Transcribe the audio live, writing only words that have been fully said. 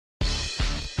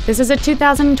This is a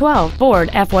 2012 Ford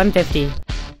F-150.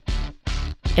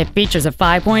 It features a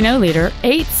 5.0-liter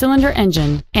 8-cylinder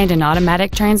engine and an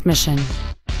automatic transmission.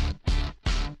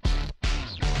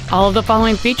 All of the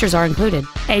following features are included: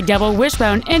 a double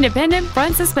wishbone independent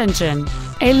front suspension,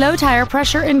 a low tire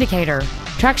pressure indicator,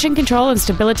 traction control and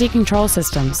stability control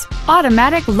systems,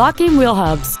 automatic locking wheel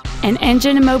hubs, an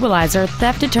engine immobilizer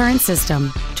theft deterrent system,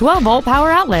 12-volt power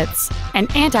outlets, an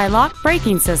anti-lock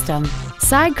braking system,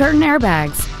 side curtain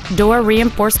airbags, door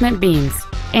reinforcement beams,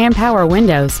 and power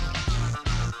windows.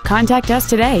 Contact us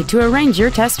today to arrange your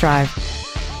test drive.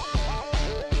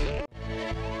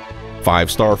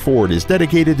 5-Star Ford is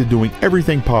dedicated to doing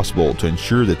everything possible to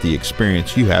ensure that the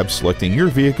experience you have selecting your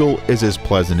vehicle is as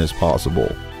pleasant as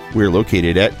possible. We're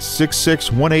located at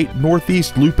 6618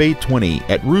 Northeast Loop 820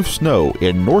 at Roof Snow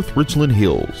in North Richland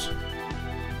Hills.